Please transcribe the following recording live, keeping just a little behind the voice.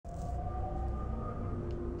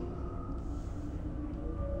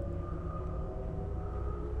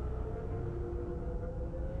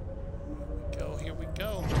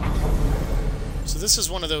go. So this is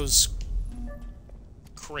one of those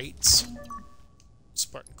crates.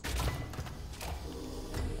 Spartan crate.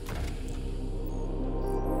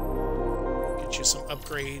 Get you some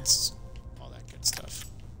upgrades, all that good stuff.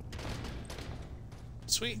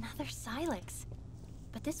 Sweet. Another Silex.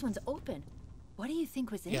 But this one's open. What do you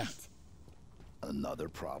think was in it? Another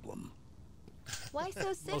problem. Why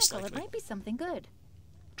so cynical? It might be something good.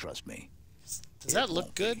 Trust me. Does that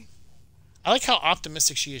look good? I like how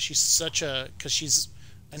optimistic she is. She's such a... because she's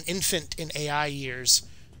an infant in AI years.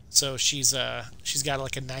 So she's got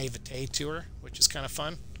like a naivete to her, which is kind of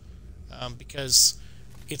fun. Because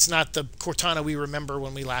it's not the Cortana we remember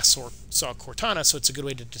when we last saw Cortana, so it's a good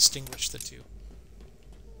way to distinguish the two.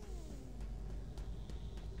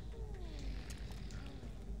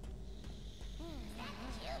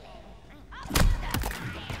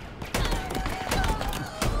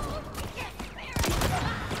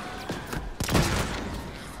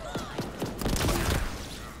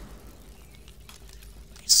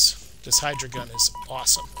 This Hydra gun is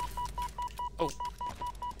awesome. Oh.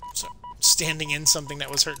 So, standing in something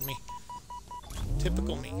that was hurting me.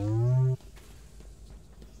 Typical me.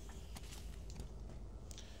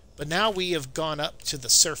 But now we have gone up to the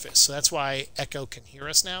surface, so that's why Echo can hear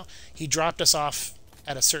us now. He dropped us off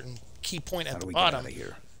at a certain key point at the bottom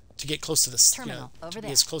to get close to the terminal over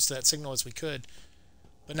there. As close to that signal as we could.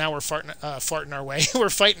 But now we're farting our way. We're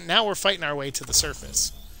fighting our way to the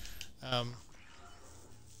surface.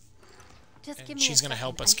 Just give me she's going to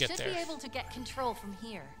help us get there. I should be able to get control from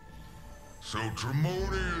here. So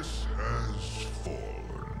Tremonius has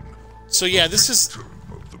fallen. So yeah, this is...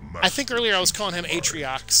 I think earlier I was calling him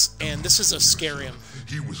Atriox, and this is Oscarium.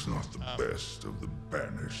 He was not the best of the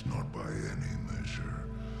banished, not by any measure.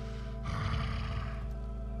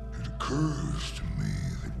 It occurs to me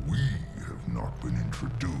that we have not been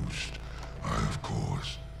introduced. I, of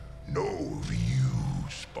course, know of you,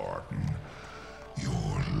 Spartan.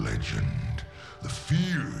 Your legend, the fear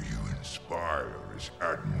you inspire is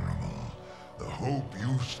admirable. The hope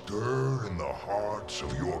you stir in the hearts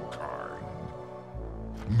of your kind.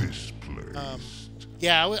 Misplaced.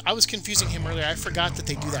 Yeah, I was confusing him earlier. I forgot that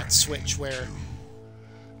they do that switch where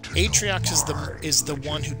Atriox is the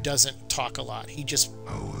one who doesn't talk a lot. He just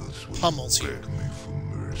pummels you.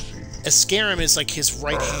 Oscarium is like his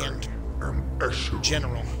right hand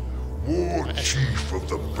general. War chief of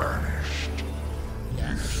the banished.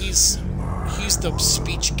 Yeah, he's the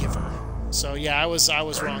speech giver. So yeah, I was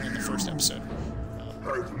wrong in the first episode.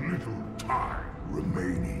 Has little time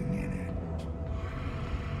remaining in it.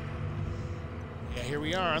 Yeah, here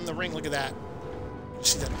we are on the ring. Look at that. You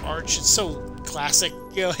see that arch? It's so classic,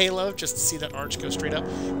 you know, Halo, just to see that arch go straight up.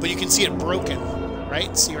 But you can see it broken,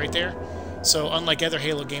 right? See right there? So unlike other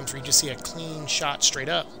Halo games where you just see a clean shot straight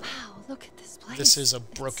up. Wow, look at this place. This is a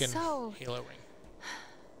broken Halo ring.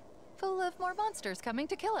 Full of more monsters coming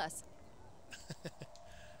to kill us.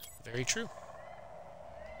 Very true.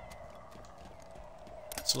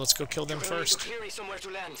 So let's go kill them first. Somewhere to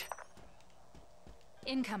land.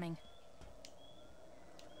 Incoming.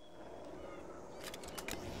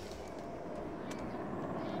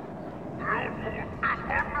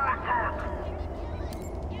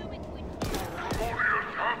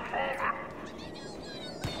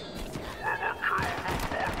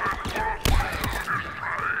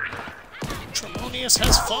 Tremonius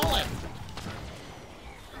has fallen.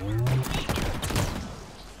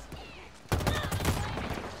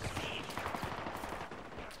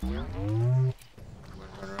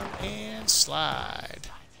 And slide.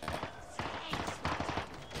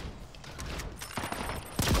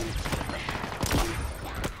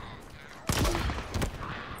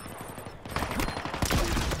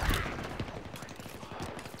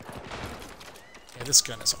 Yeah, this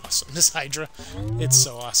gun is awesome. This Hydra, it's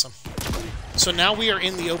so awesome. So now we are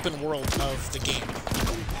in the open world of the game.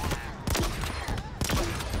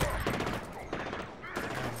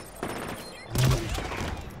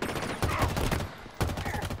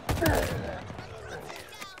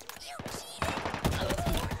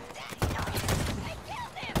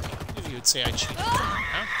 If you would say I cheated,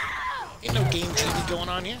 huh? Ain't no game cheating going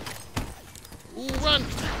on here. Ooh, run! Ooh,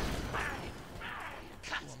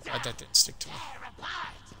 I'm glad that didn't stick to me.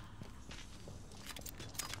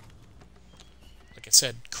 Like I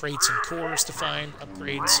said, crates and cores to find,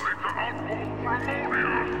 upgrades.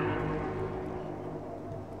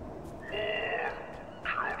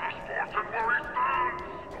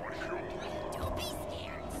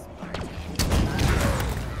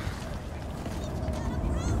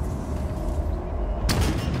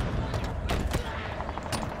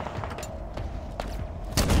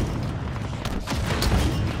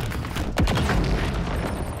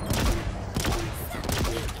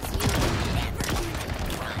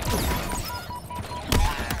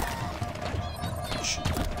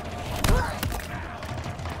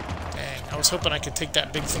 hoping I could take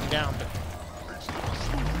that big thing down, but...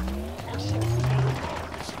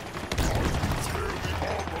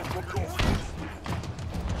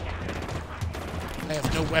 I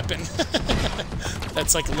have no weapon.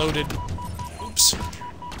 That's like loaded. Oops.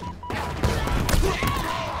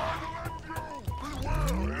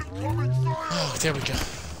 Oh, there we go.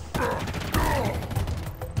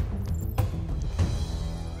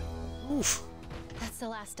 Oof. That's the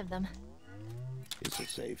last of them. Is it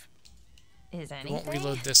safe? Is I anything? won't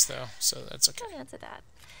reload this though, so that's okay. Don't answer that.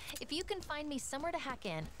 If you can find me somewhere to hack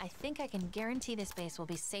in, I think I can guarantee this base will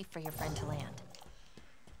be safe for your friend to land.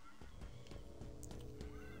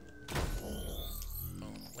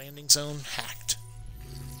 Landing zone hacked.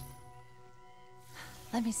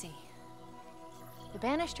 Let me see. The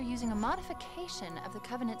Banished are using a modification of the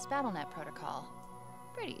Covenant's BattleNet protocol.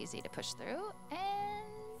 Pretty easy to push through, and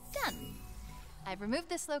done. I've removed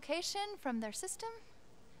this location from their system.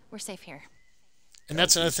 We're safe here. And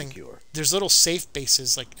that's another thing. There's little safe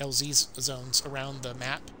bases, like LZ zones, around the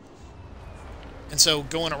map. And so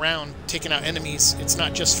going around, taking out enemies, it's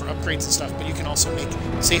not just for upgrades and stuff, but you can also make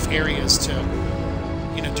safe areas to,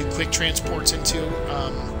 you know, do quick transports into,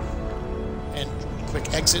 and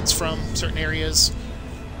quick exits from certain areas.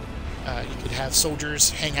 You could have soldiers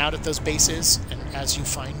hang out at those bases, and as you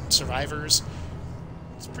find survivors,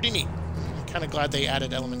 it's pretty neat. I'm kind of glad they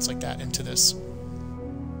added elements like that into this.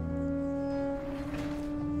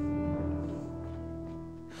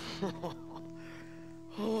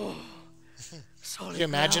 Can you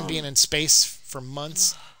imagine being in space for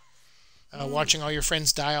months, watching all your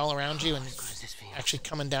friends die all around you, and actually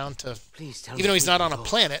coming down to, even though he's not on a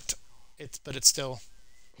planet, but it's still.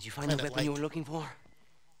 Did you find the weapon you were looking for?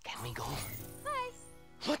 Can we go? Hi.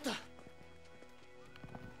 What the?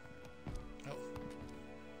 Oh.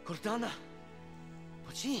 Cortana.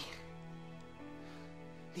 But she.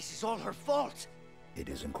 This is all her fault. It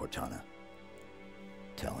isn't Cortana.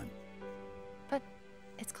 Tell him. But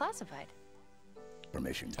it's classified.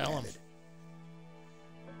 Permission Tell him. granted.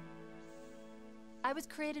 I was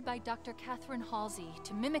created by Dr. Catherine Halsey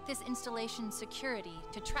to mimic this installation's security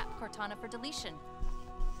to trap Cortana for deletion.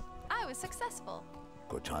 I was successful.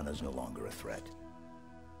 Cortana's no longer a threat.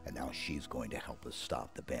 And now she's going to help us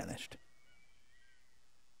stop the Banished.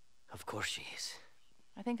 Of course she is.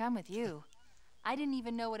 I think I'm with you. I didn't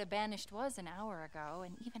even know what a Banished was an hour ago,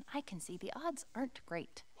 and even I can see the odds aren't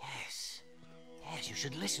great. Yes. Yes, you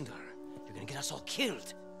should listen to her. You're gonna get us all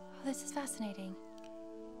killed. Oh, this is fascinating.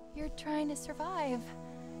 You're trying to survive,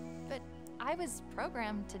 but I was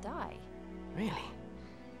programmed to die. Really?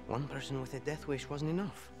 One person with a death wish wasn't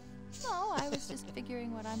enough. No, I was just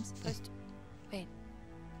figuring what I'm supposed to... Wait.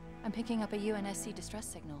 I'm picking up a UNSC distress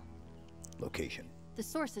signal. Location. The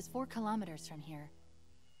source is 4 kilometers from here.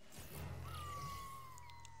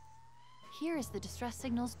 Here is the distress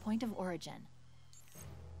signal's point of origin.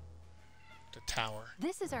 The tower.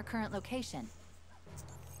 This is our current location.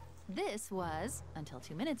 This was, until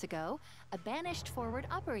 2 minutes ago, a Banished forward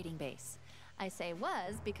operating base. I say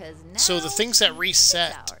was because now... So the things that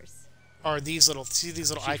reset it's ours. are these little, see these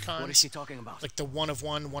little Chief, icons? what is she talking about? Like the 1 of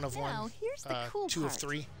 1, 1 of 1, Now, here's the cool 2 of part.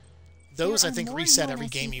 3. Those, There I are think, more reset every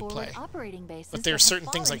UNSC game you forward play. operating bases But that there's have certain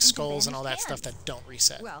things fallen like into skulls and all that Banished stuff hands. that don't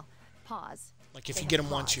reset. Well, pause. Like if They you get have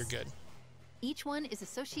them once, pause. you're good. Each one is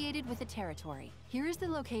associated with a territory. Here is the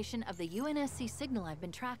location of the UNSC signal I've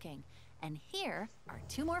been tracking. And here are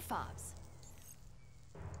 2 more fobs.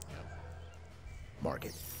 Mark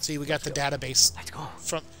it. See, we got the database. Let's go.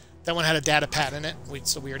 From that one had a data pad in it,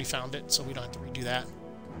 so we already found it, so we don't have to redo that.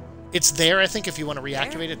 It's there, I think, if you want to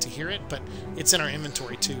reactivate it to hear it, but it's in our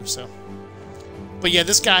inventory too. So, but yeah,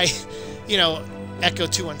 this guy, you know, Echo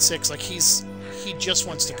 216, like he just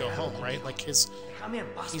wants to go home, right? Like he's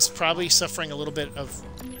probably suffering a little bit of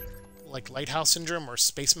like lighthouse syndrome or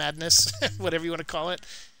space madness, whatever you want to call it.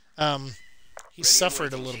 He's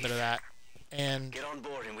suffered a little bit of that. And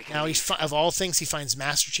now of all things, he finds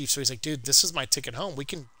Master Chief. So he's like, dude, this is my ticket home. We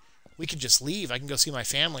can just leave. I can go see my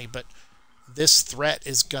family. But this threat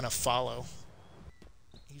is going to follow.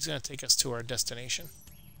 He's going to take us to our destination.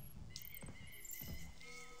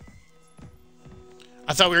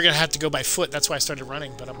 I thought we were going to have to go by foot. That's why I started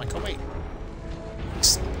running. But I'm like, oh, wait.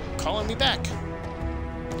 He's calling me back.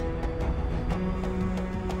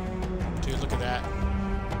 Dude, look at that.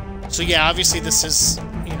 So yeah, obviously this is,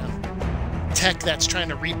 you know, tech that's trying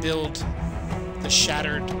to rebuild the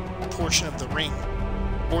shattered portion of the ring,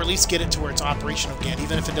 or at least get it to where it's operational again,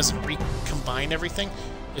 even if it doesn't recombine everything.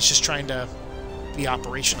 It's just trying to be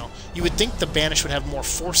operational. You would think the Banished would have more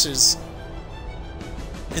forces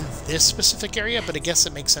in this specific area, but I guess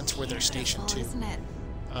it makes sense where they're stationed too.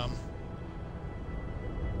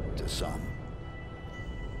 To some,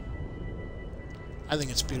 I think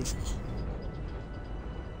it's beautiful.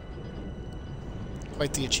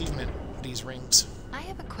 Quite the achievement, these rings. I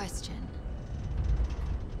have a question.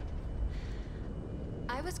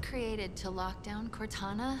 I was created to lock down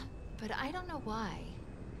Cortana, but I don't know why.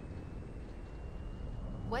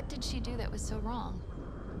 What did she do that was so wrong?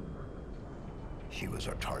 She was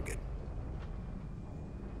our target.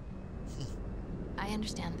 I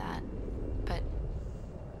understand that, but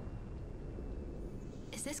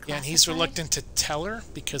is this classified? Yeah, and he's reluctant to tell her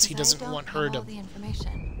because he doesn't want her to the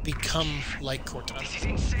information. become like Cortana. This is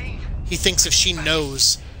insane. He thinks if she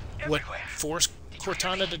knows what forced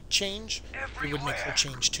Cortana to change, it would make her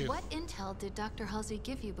change too. What intel did Dr. Halsey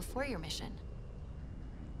give you before your mission?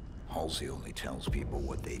 Halsey only tells people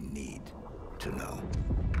what they need to know.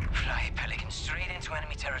 Fly Pelican straight into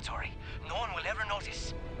enemy territory. No one will ever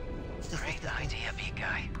notice. Great idea, big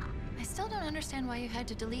guy. I still don't understand why you had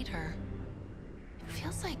to delete her. It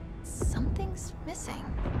feels like something's missing.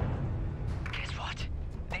 Guess what?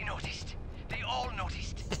 They noticed. They all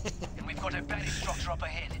noticed. And we've got a bandit structure up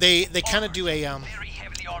ahead. They kind of do a Very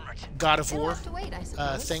heavily armored. God of We'll War have to wait, I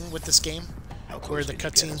suppose. thing with this game, where the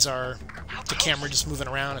cutscenes are the camera just moving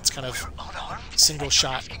around. It's kind of Unarmed? single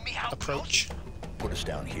shot Asking me how approach, Put us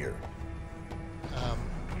down here. close?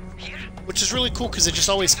 Here? which is really cool because it just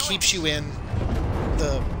always keeps you in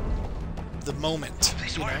the moment,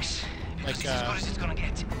 This you know, works. like It's as good as it's gonna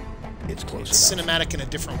get. It's close it's enough. cinematic in a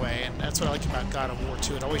different way, and that's what I like about God of War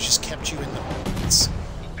 2. It always just kept you in the moments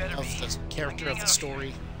Better of be. the character, I'm of the getting story.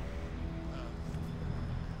 You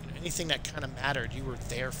know, anything that kind of mattered, you were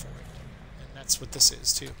there for it, and that's what this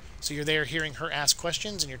is too. So you're there hearing her ask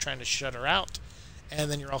questions, and you're trying to shut her out,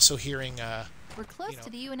 and then you're also hearing We're close you know, to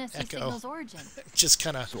the UNSC Echo. signal's origin. just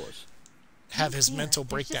kind of Source. have his Here, mental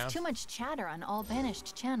there's breakdown. just too much chatter on all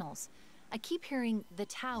banished channels. I keep hearing the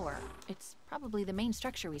tower. It's probably the main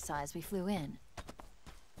structure we saw as we flew in.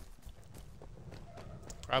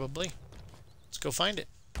 Probably. Let's go find it.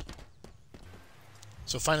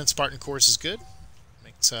 So finding Spartan cores is good.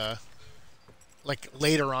 Makes like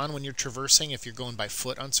later on when you're traversing, if you're going by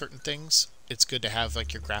foot on certain things, it's good to have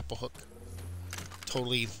like your grapple hook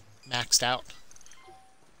totally maxed out.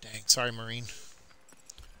 Dang, sorry, Marine.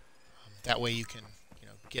 That way you can, you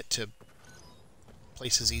know, get to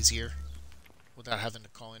places easier without having to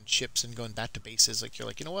call in ships and going back to bases. Like you're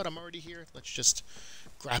like, you know what, I'm already here. Let's just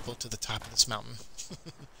grapple to the top of this mountain.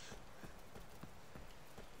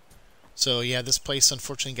 So yeah, this place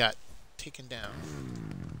unfortunately got taken down,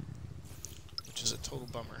 which is a total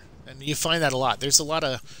bummer. And you find that a lot. There's a lot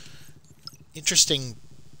of interesting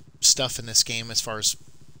stuff in this game as far as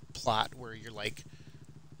plot, where you're like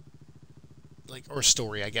or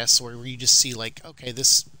story, I guess, where you just see like, okay,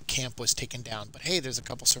 this camp was taken down, but hey, there's a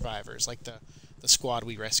couple survivors, like the squad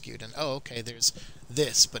we rescued, and oh, okay, there's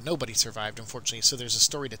this, but nobody survived, unfortunately. So there's a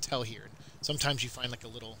story to tell here. And sometimes you find like a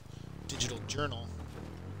little digital journal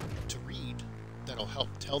to read that'll help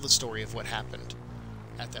tell the story of what happened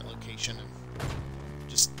at that location, and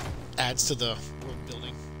just adds to the world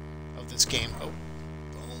building of this game. Oh,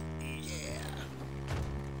 yeah.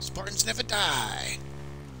 Spartans never die.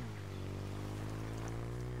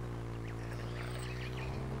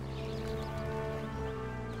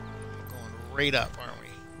 Going right up, aren't we?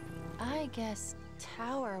 I guess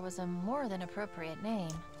tower was a more than appropriate name.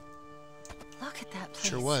 Look at that place.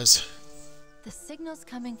 Sure was. The signal's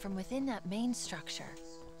coming from within that main structure.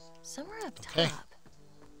 Somewhere up Okay. top.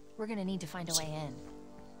 We're gonna need to find a way in.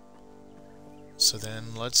 So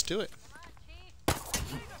then let's do it.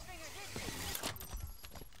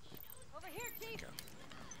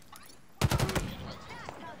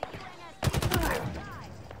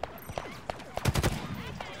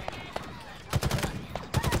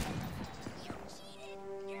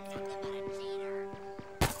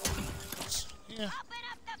 Yeah.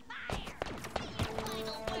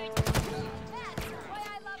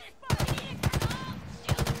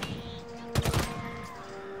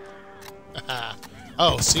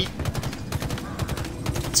 Oh, see?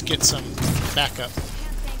 Let's get some backup. Can't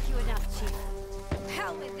thank you enough, Chief.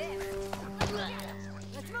 Hell with this.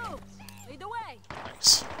 Let's move. Lead the way.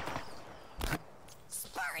 Nice.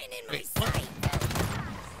 Sparring in my Wait, what? sight.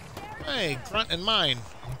 Hey, Grunt and mine.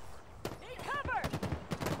 Take cover.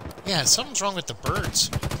 Yeah, something's wrong with the birds.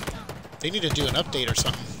 They need to do an update or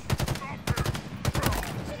something.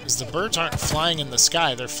 Because the birds aren't flying in the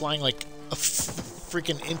sky. They're flying like a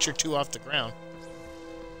freaking inch or two off the ground.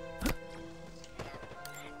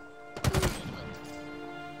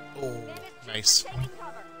 Oh, nice. Taking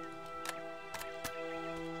cover.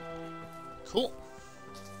 Cool.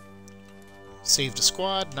 Saved a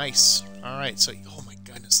squad. Nice. Alright, so, oh my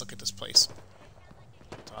goodness, look at this place.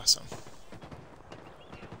 It's awesome.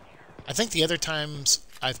 I think the other times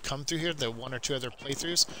I've come through here, the one or two other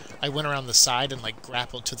playthroughs, I went around the side and like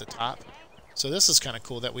grappled to the top. So this is kind of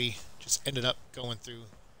cool that we just ended up going through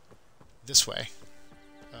this way,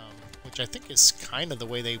 which I think is kind of the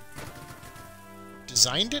way they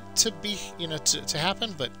designed it to be, you know, to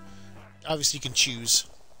happen, but obviously you can choose.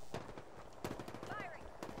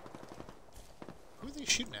 Who are they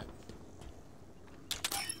shooting at?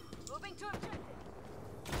 Moving to objective.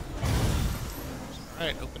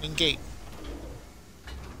 Alright, opening gate.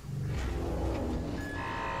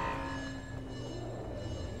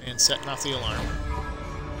 And setting off the alarm.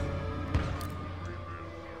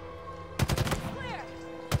 Clear.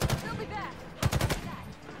 They'll be back.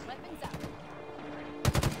 Weapons up.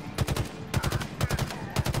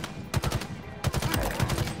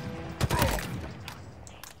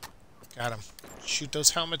 Got him. Shoot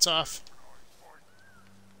those helmets off.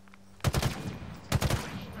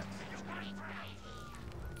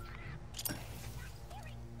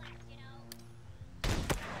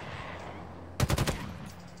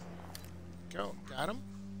 Go. Got him.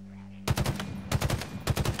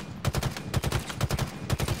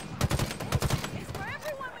 It's for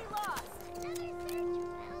everyone we lost.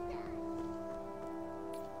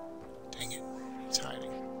 Dang it. He's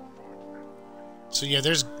hiding. So yeah,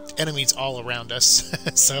 there's enemies all around us.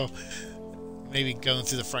 So maybe going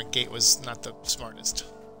through the front gate was not the smartest.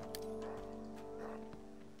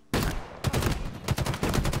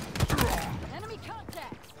 Enemy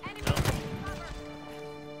contact. Enemy Go. cover.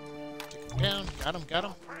 Take him down. Got him. Got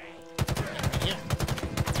him. Enemy here.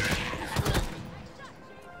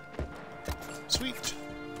 Sweet.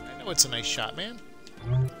 I know it's a nice shot, man.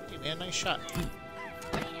 Hey, man, nice shot.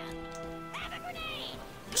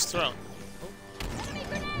 Just throw it.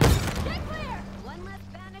 Get clear. One less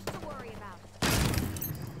banish to worry about.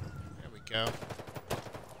 There we go.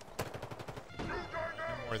 No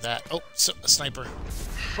more of that. Oh, so, a sniper.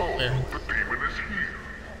 So, Where? the demon is here.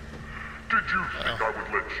 Did you think I would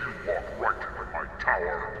let you walk right into my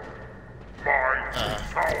tower? My tower?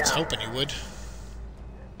 I was hoping you would.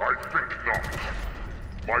 I think not.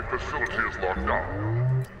 My facility is locked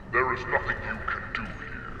down. There is nothing you can do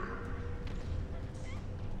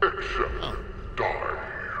here. Except die.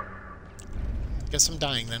 Guess I'm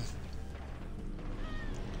dying then.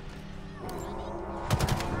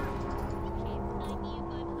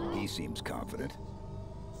 He seems confident.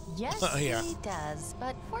 Yes, Yeah. he does,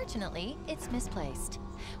 but fortunately, it's misplaced.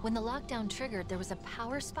 When the lockdown triggered, there was a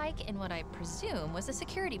power spike in what I presume was a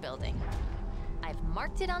security building. I've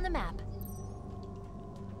marked it on the map.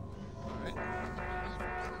 Alright.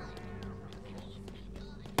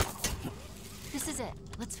 This is it.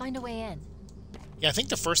 Let's find a way in. Yeah, I think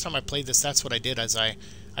the first time I played this, that's what I did, as I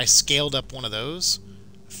scaled up one of those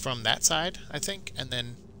from that side, I think, and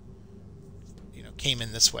then, you know, came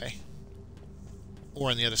in this way. Or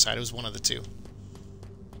on the other side, it was one of the two.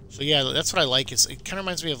 So yeah, that's what I like. It kind of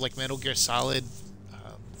reminds me of like Metal Gear Solid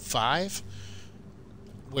 5,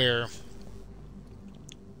 where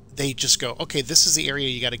they just go, okay, this is the area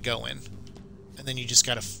you got to go in, and then you just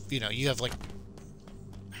got to, you know, you have like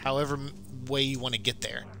however way you want to get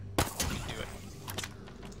there, you can do it.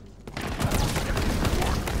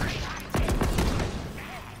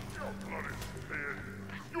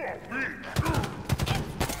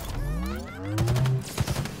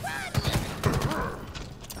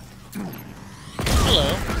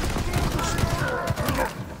 Hello.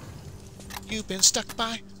 You've been stuck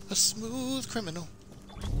by a smooth criminal.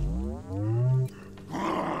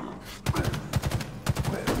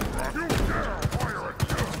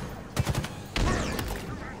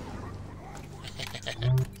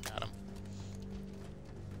 Got him.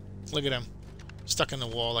 Look at him. Stuck in the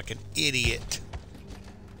wall like an idiot.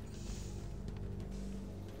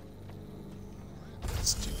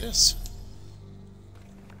 Let's do this.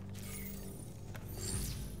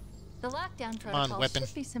 The lockdown on, protocol weapon.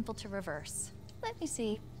 should be simple to reverse. Let me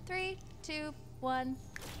see. 3, 2, 1.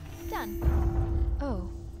 Done. Oh,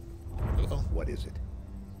 Uh-oh. What is it?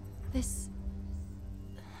 this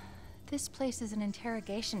place is an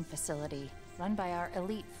interrogation facility run by our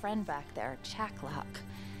elite friend back there, Chaklock.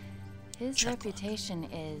 His Chaklock. reputation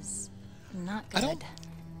is not I good. don't-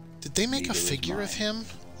 Did they make Neither a is figure of mine. him?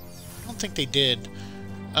 I don't think they did.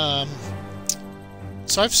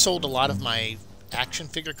 So I've sold a lot of my action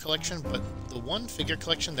figure collection, but the one figure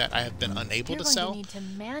collection that I have been unable You're to going sell to need to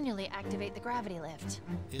manually activate the gravity lift.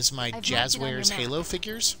 is my I've marked it on your Jazzwares map. Halo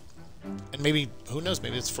figures. And maybe, who knows,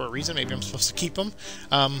 maybe it's for a reason, maybe I'm supposed to keep them.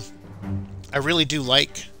 I really do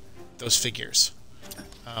like those figures.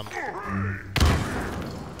 I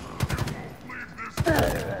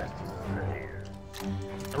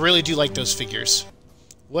really do like those figures.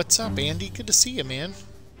 What's up, Andy? Good to see you, man.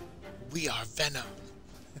 We are Venom.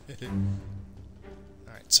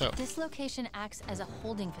 Alright, so... This location acts as a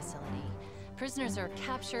holding facility. Prisoners are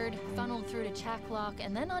captured, funneled through to Chaklock,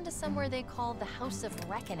 and then onto somewhere they call the House of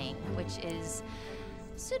Reckoning, which is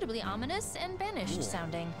suitably ominous and banished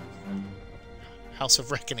sounding. House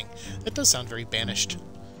of Reckoning. That does sound very banished.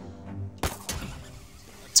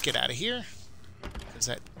 Let's get out of here, because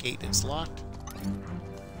that gate is locked.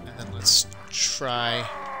 And then let's try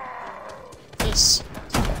this.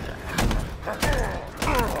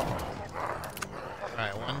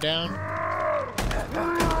 Alright, one down.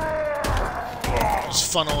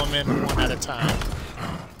 Just funnel them in one at a time.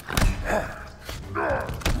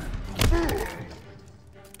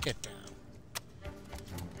 Get down.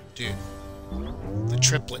 Dude. The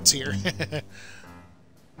triplets here.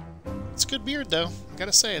 It's a good beard, though.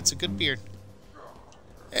 Gotta say, it's a good beard.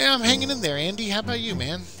 Yeah, I'm hanging in there, Andy. How about you,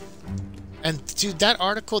 man? And, dude, that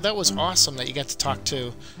article, that was awesome that you got to talk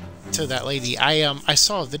to that lady. I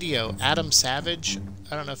saw a video. Adam Savage.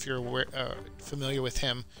 I don't know if you're familiar with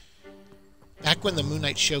him. Back when the Moon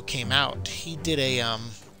Knight show came out, he did a,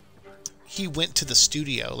 he went to the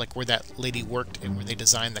studio, like where that lady worked and where they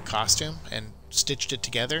designed the costume and stitched it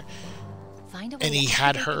together. And he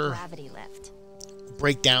had her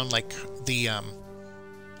break down, like, the,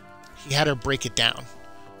 he had her break it down,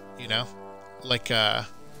 you know? Like,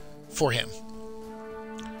 for him.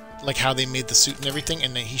 Like how they made the suit and everything,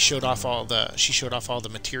 and then she showed off all the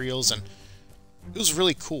materials, and it was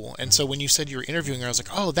really cool. And so when you said you were interviewing her, I was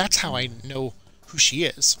like, oh, that's how I know who she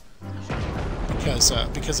is. Because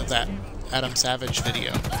of that Adam Savage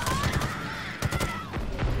video.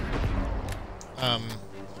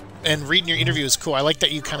 And reading your interview is cool. I like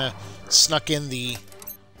that you kind of snuck in the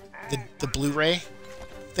Blu-ray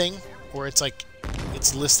thing, where it's like,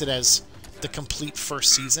 it's listed as the complete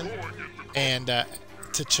first season, and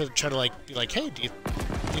to try to like be like, hey, do you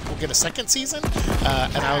think we'll get a second season?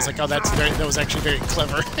 And I was like, oh, that was actually very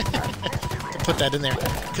clever to put that in there,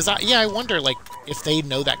 because I wonder, like, if they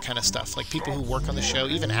know that kind of stuff, like people who work on the show,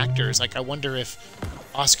 even actors. Like, I wonder if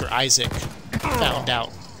Oscar Isaac found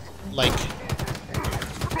out, like,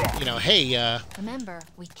 you know, hey, remember,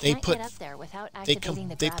 we can't get up there without activating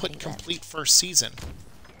the gravity put complete first season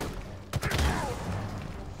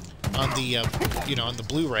on the you know, on the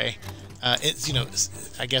Blu-ray. It's, you know,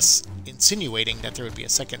 I guess insinuating that there would be a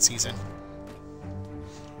second season.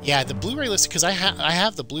 Yeah, the Blu-ray list, because I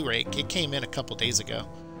have the Blu-ray. It came in a couple days ago.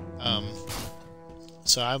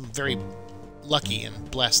 So I'm very lucky and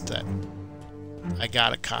blessed that I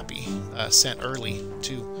got a copy sent early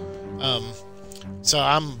too. So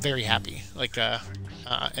I'm very happy. Like,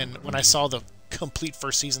 and when I saw the complete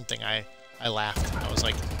first season thing, I laughed. I was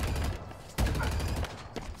like,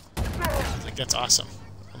 that's awesome.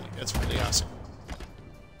 I'm like, that's really awesome.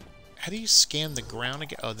 How do you scan the ground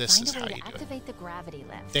again? Oh, this is how you do it. Activate the gravity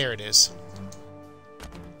lift. There it is.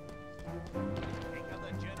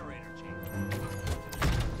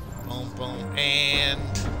 Boom, boom,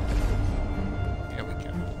 and there we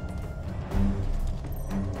go.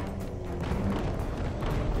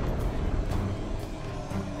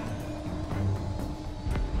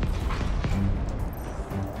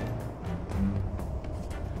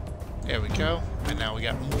 There we go. And now we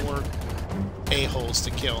got more a-holes to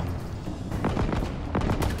kill.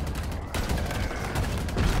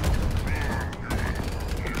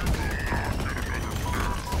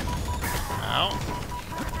 Ow.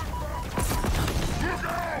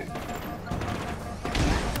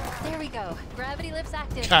 There we go. Gravity lift's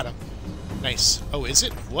active. Got him. Nice. Oh, is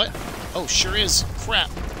it? What? Oh, sure is. Crap.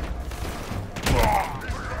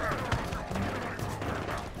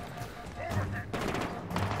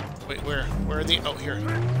 Wait, where are they? Oh, here.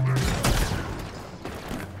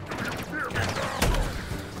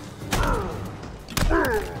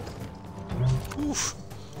 Oof.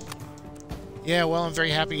 Yeah, well, I'm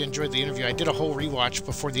very happy you enjoyed the interview. I did a whole rewatch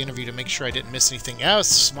before the interview to make sure I didn't miss anything. That was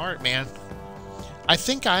smart, man. I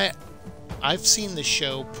think I've seen the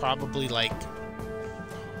show probably like, oh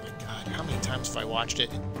my god, how many times have I watched it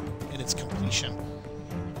in its completion?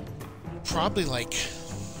 Probably like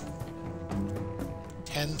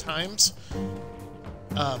 10 times.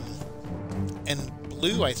 And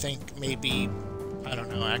Blue, I think, maybe, I don't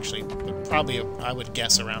know, actually, but probably, I would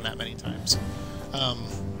guess around that many times.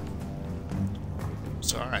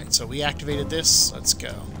 So, alright, so we activated this. Let's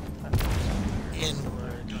go.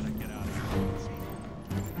 Inward.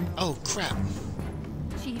 Oh, crap.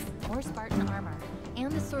 Chief, more Spartan armor,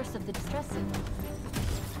 and the source of the distress signal.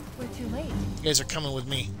 We're too late. You guys are coming with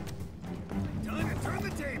me. Time to turn the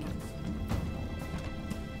table.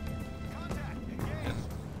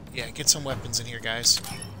 Yeah, get some weapons in here, guys.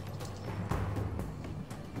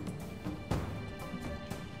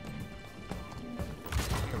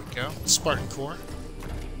 Here we go. Spartan Core.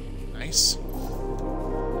 Nice.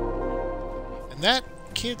 And that,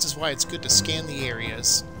 kids, is why it's good to scan the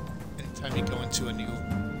areas anytime you go into a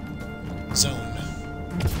new zone.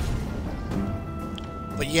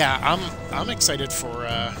 But yeah, I'm excited for.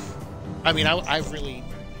 I mean, I really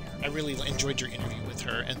enjoyed your interview with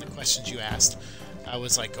her and the questions you asked. I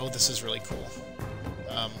was like, oh, this is really cool.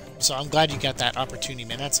 So I'm glad you got that opportunity,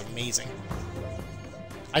 man. That's amazing.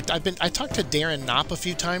 I talked to Darren Knopp a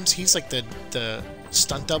few times. He's like the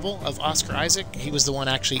stunt double of Oscar Isaac. He was the one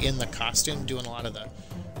actually in the costume doing a lot of the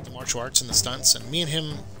martial arts and the stunts. And me and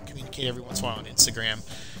him communicate every once in a while on Instagram.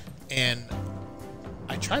 And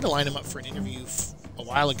I tried to line him up for an interview a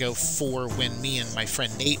while ago for when me and my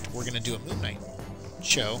friend Nate were going to do a Moon Knight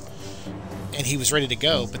show. And he was ready to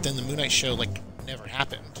go, but then the Moon Knight show like never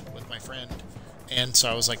happened with my friend. And so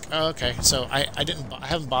I was like, oh, okay. So I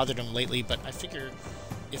haven't bothered him lately, but I figure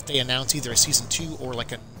if they announce either a season 2 or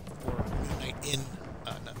like or Moon Knight in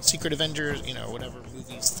Secret Avengers, you know, whatever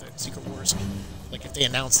movies, the Secret Wars, like if they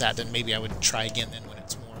announce that, then maybe I would try again then when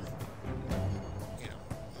it's more, you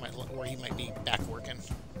know, or he might be back working.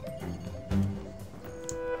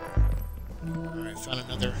 Alright, found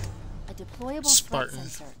another A deployable Spartan. threat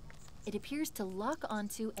sensor. It appears to lock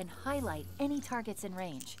onto and highlight any targets in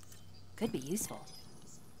range. Could be useful.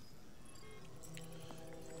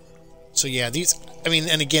 So yeah, these, I mean,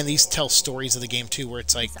 and again, these tell stories of the game too, where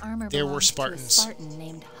it's like This armor there were belongs to a Spartans, Spartan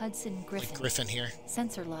named Hudson Griffin. like Griffin here,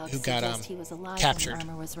 Sensor logs who got suggest he was alive captured. when the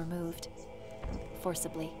armor was removed.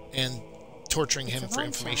 Forcibly. and torturing him It's a for long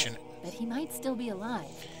information. shot, but he might still be alive.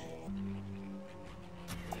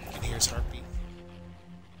 You can hear his heartbeat.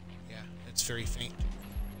 Yeah, it's very faint.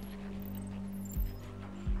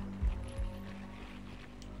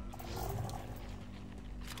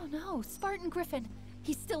 Oh no, Spartan Griffin.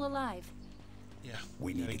 He's still alive. Yeah,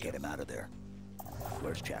 We need gotta to get him out of there.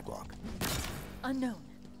 Where's Jacklock? Unknown.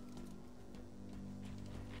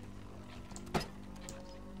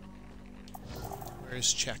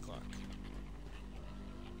 Where's Checklock?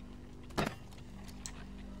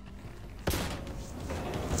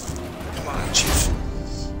 Come on, Chief.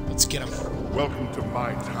 Let's get him. Welcome to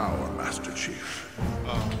my tower, Master Chief.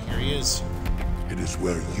 Oh, here he is. It is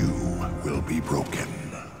where you will be broken.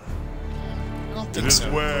 I don't It think is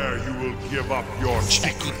so. where you will give up your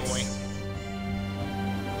Checky secrets. boy.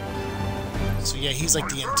 So yeah, he's like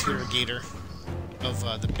the interrogator of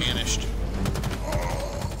the Banished.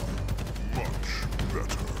 Much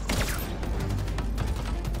better.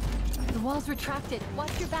 The wall's retracted.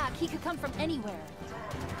 Watch your back. He could come from anywhere.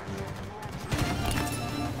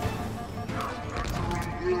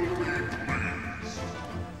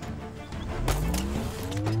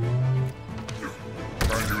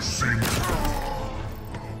 Can you see me?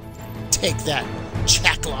 Take that,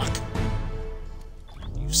 Jacklock.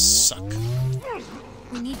 You suck.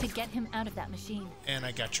 We need to get him out of that machine. And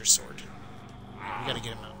I got your sword. We gotta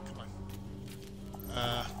get him out. Come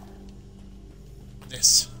on.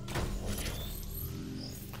 This.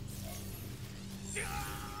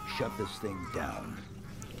 Shut this thing down.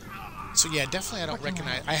 So yeah, definitely I don't Working on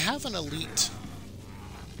recognize. it. I have an elite,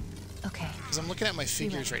 Okay. because I'm looking at my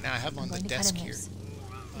figures right now. I have them on I'm the going to cut desk him here. loose.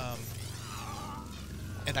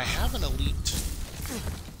 And I have an elite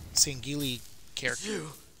Sangili character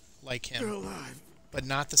like him. But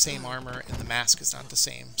not the same armor, and the mask is not the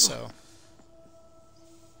same, so...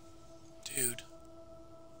 Dude.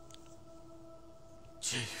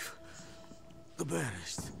 Chief, the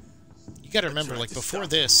Banished. You gotta remember, like, before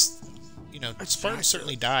this, you know, Spartans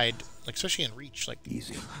certainly died, like, especially in Reach, like,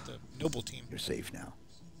 Easy. the Noble team. You're safe now.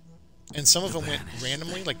 And some of them went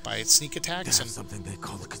randomly, like, by sneak They attacks, have and something they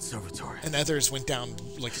call the Conservatory. and others went down,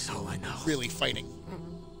 like, That's all I know. really fighting.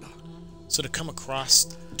 So to come across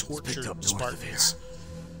Picked tortured up north of here. Spartans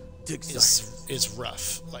Dig site, is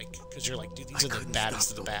rough, like, because you're like, dude, these I are the couldn't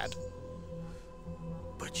baddest of stop the them. bad.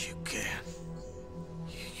 but you can.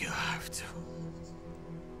 You have to.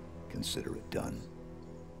 Consider it done.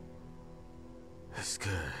 That's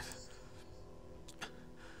good.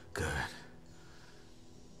 Good.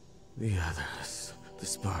 The others, the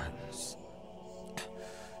Spartans.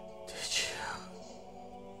 Did you?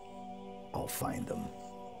 I'll find them.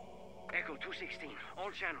 Echo 216,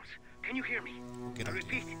 all channels. Can you hear me? Get I him.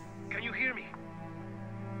 repeat, can you hear me?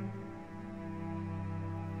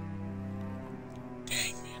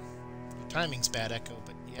 Dang, man. Your timing's bad, Echo,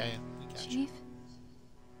 but yeah, we got you. Chief?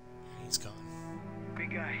 Yeah, he's gone.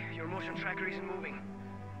 Big guy, your motion tracker isn't moving.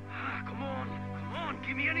 Ah, come on,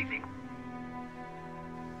 give me anything.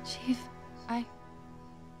 Chief,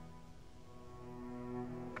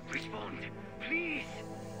 Respond, please.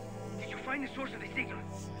 Did you find the source of the signal?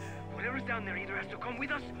 Whatever's down there either has to come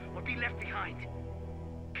with us or be left behind.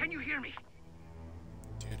 Can you hear me?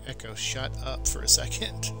 Dude, Echo, shut up for a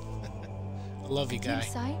second. I love you, guy.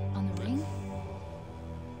 Deep sight on the ring?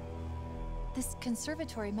 This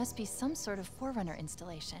conservatory must be some sort of Forerunner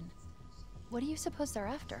installation. What do you suppose they're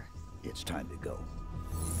after? It's time to go.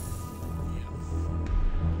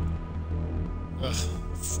 Ugh,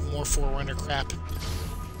 more Forerunner crap. Wait,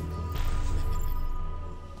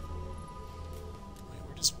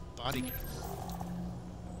 where does body go?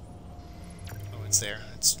 Oh, it's there.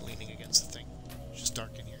 It's leaning against the thing. It's just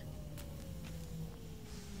dark in here.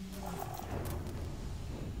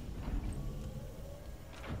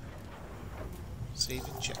 Save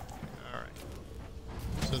and check. Alright.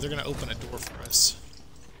 So they're going to open a door for us.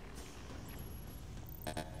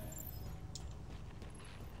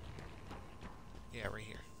 Yeah, right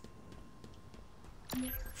here.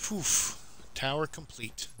 Poof. Tower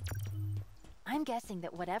complete. I'm guessing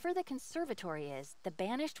that whatever the conservatory is, the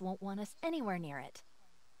Banished won't want us anywhere near it.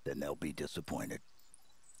 Then they'll be disappointed.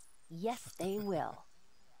 Yes, they will.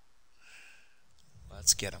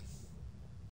 Let's get them.